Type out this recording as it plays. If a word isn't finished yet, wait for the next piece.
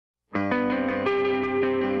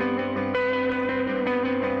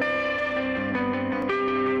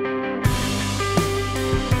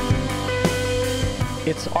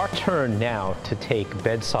It's our turn now to take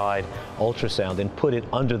bedside ultrasound and put it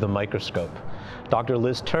under the microscope. Dr.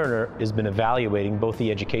 Liz Turner has been evaluating both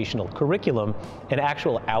the educational curriculum and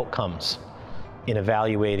actual outcomes in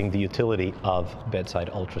evaluating the utility of bedside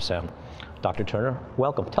ultrasound. Dr. Turner,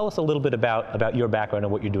 welcome. Tell us a little bit about your background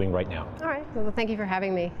and what you're doing right now. All right, well, thank you for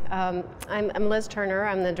having me. I'm Liz Turner.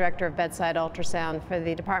 I'm the director of bedside ultrasound for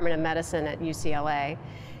the Department of Medicine at UCLA.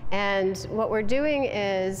 And what we're doing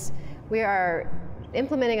is we are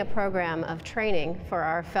implementing a program of training for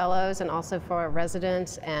our fellows and also for our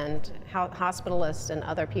residents and hospitalists and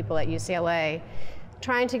other people at UCLA,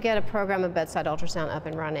 trying to get a program of bedside ultrasound up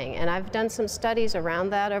and running. And I've done some studies around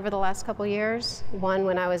that over the last couple years. One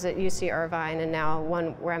when I was at UC Irvine, and now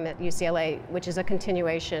one where I'm at UCLA, which is a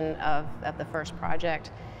continuation of the first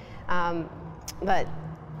project. But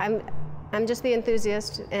I'm just the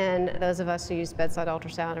enthusiast, and those of us who use bedside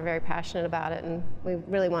ultrasound are very passionate about it, and we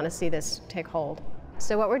really want to see this take hold.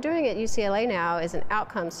 So what we're doing at UCLA now is an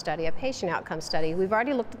outcome study, a patient outcome study. We've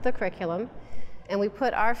already looked at the curriculum, and we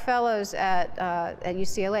put our fellows at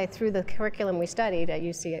UCLA through the curriculum we studied at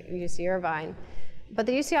UC Irvine. But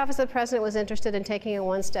the UC Office of the President was interested in taking it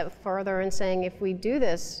one step further and saying, if we do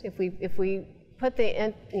this, if we put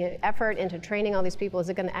the effort into training all these people, is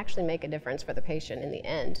it going to actually make a difference for the patient in the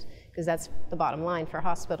end? Because that's the bottom line for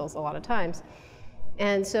hospitals a lot of times.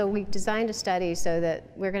 And so we designed a study so that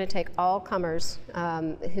we're going to take all comers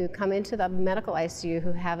who come into the medical ICU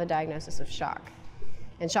who have a diagnosis of shock.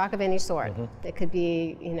 And shock of any sort. Mm-hmm. It could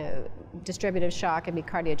be, distributive shock, it could be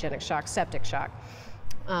cardiogenic shock, septic shock.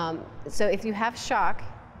 So if you have shock,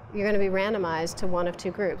 you're going to be randomized to one of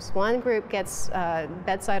two groups. One group gets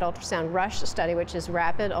bedside ultrasound rush study, which is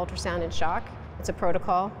rapid ultrasound in shock. It's a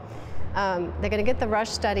protocol. They're going to get the rush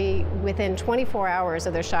study within 24 hours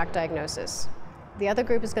of their shock diagnosis. The other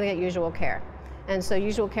group is going to get usual care. And so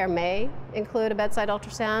usual care may include a bedside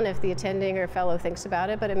ultrasound if the attending or fellow thinks about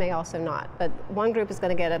it, but it may also not. But one group is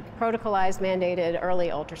going to get a protocolized, mandated early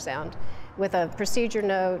ultrasound with a procedure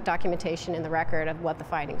note, documentation in the record of what the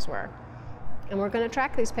findings were. And we're going to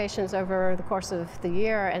track these patients over the course of the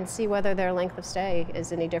year and see whether their length of stay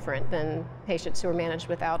is any different than patients who are managed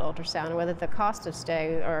without ultrasound, and whether the cost of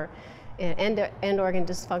stay or end organ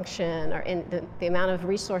dysfunction or the amount of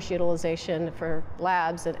resource utilization for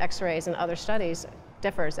labs and x-rays and other studies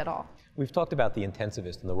differs at all. We've talked about the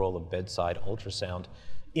intensivist and the role of bedside ultrasound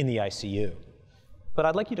in the ICU, but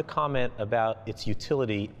I'd like you to comment about its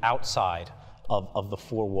utility outside of the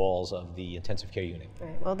four walls of the intensive care unit.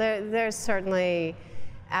 Right. Well, there's certainly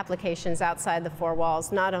applications outside the four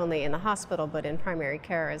walls, not only in the hospital, but in primary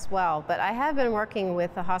care as well. But I have been working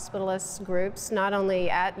with the hospitalist groups, not only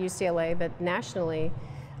at UCLA, but nationally.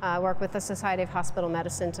 Work with the Society of Hospital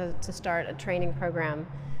Medicine to start a training program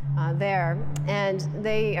there. And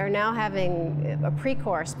they are now having a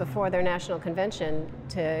pre-course before their national convention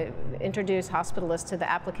to introduce hospitalists to the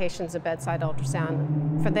applications of bedside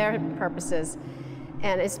ultrasound for their purposes.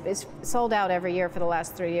 And it's sold out every year for the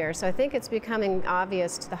last 3 years. So I think it's becoming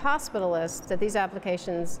obvious to the hospitalists that these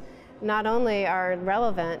applications not only are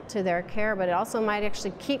relevant to their care, but it also might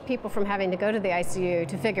actually keep people from having to go to the ICU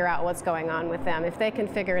to figure out what's going on with them. If they can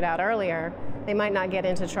figure it out earlier, they might not get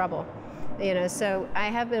into trouble. So I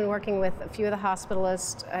have been working with a few of the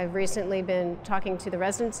hospitalists. I've recently been talking to the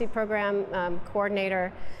residency program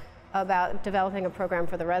coordinator about developing a program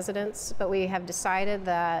for the residents, but we have decided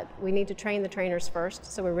that we need to train the trainers first.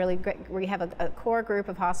 So we have a core group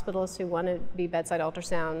of hospitalists who want to be bedside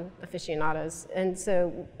ultrasound aficionados, and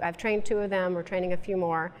so I've trained 2 of them. We're training a few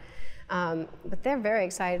more, but they're very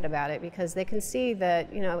excited about it because they can see that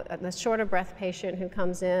the short of breath patient who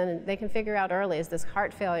comes in, and they can figure out early: is this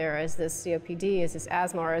heart failure? Is this COPD? Is this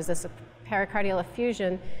asthma? Or is this a pericardial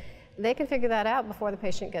effusion? They can figure that out before the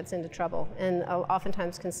patient gets into trouble, and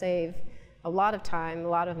oftentimes can save a lot of time, a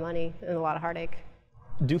lot of money, and a lot of heartache.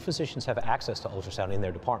 Do physicians have access to ultrasound in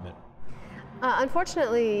their department?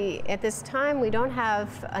 Unfortunately, at this time, we don't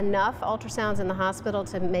have enough ultrasounds in the hospital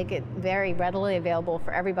to make it very readily available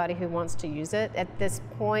for everybody who wants to use it. At this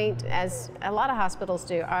point, as a lot of hospitals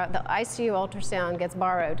do, the ICU ultrasound gets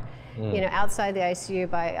borrowed, outside the ICU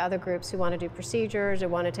by other groups who want to do procedures or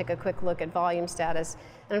want to take a quick look at volume status.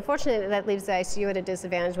 And unfortunately, that leaves the ICU at a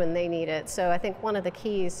disadvantage when they need it. So I think one of the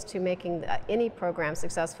keys to making any program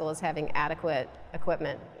successful is having adequate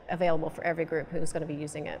equipment available for every group who's going to be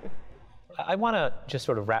using it. I want to just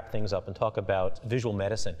sort of wrap things up and talk about visual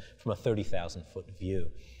medicine from a 30,000-foot view.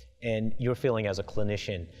 And your feeling as a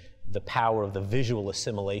clinician, the power of the visual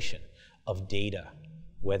assimilation of data,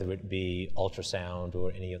 whether it be ultrasound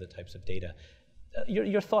or any other types of data.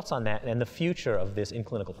 Your thoughts on that and the future of this in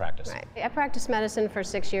clinical practice? Right. I practiced medicine for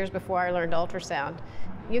 6 years before I learned ultrasound.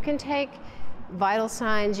 You can take vital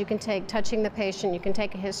signs, you can take touching the patient, you can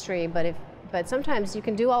take a history, but sometimes you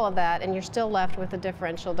can do all of that and you're still left with a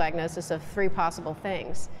differential diagnosis of 3 possible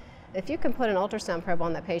things. If you can put an ultrasound probe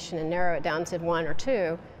on that patient and narrow it down to 1 or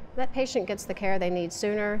 2, that patient gets the care they need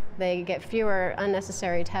sooner, they get fewer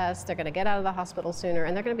unnecessary tests, they're going to get out of the hospital sooner,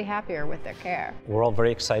 and they're going to be happier with their care. We're all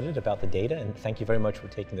very excited about the data, and thank you very much for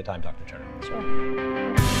taking the time, Dr.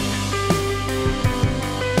 Turner. Sure.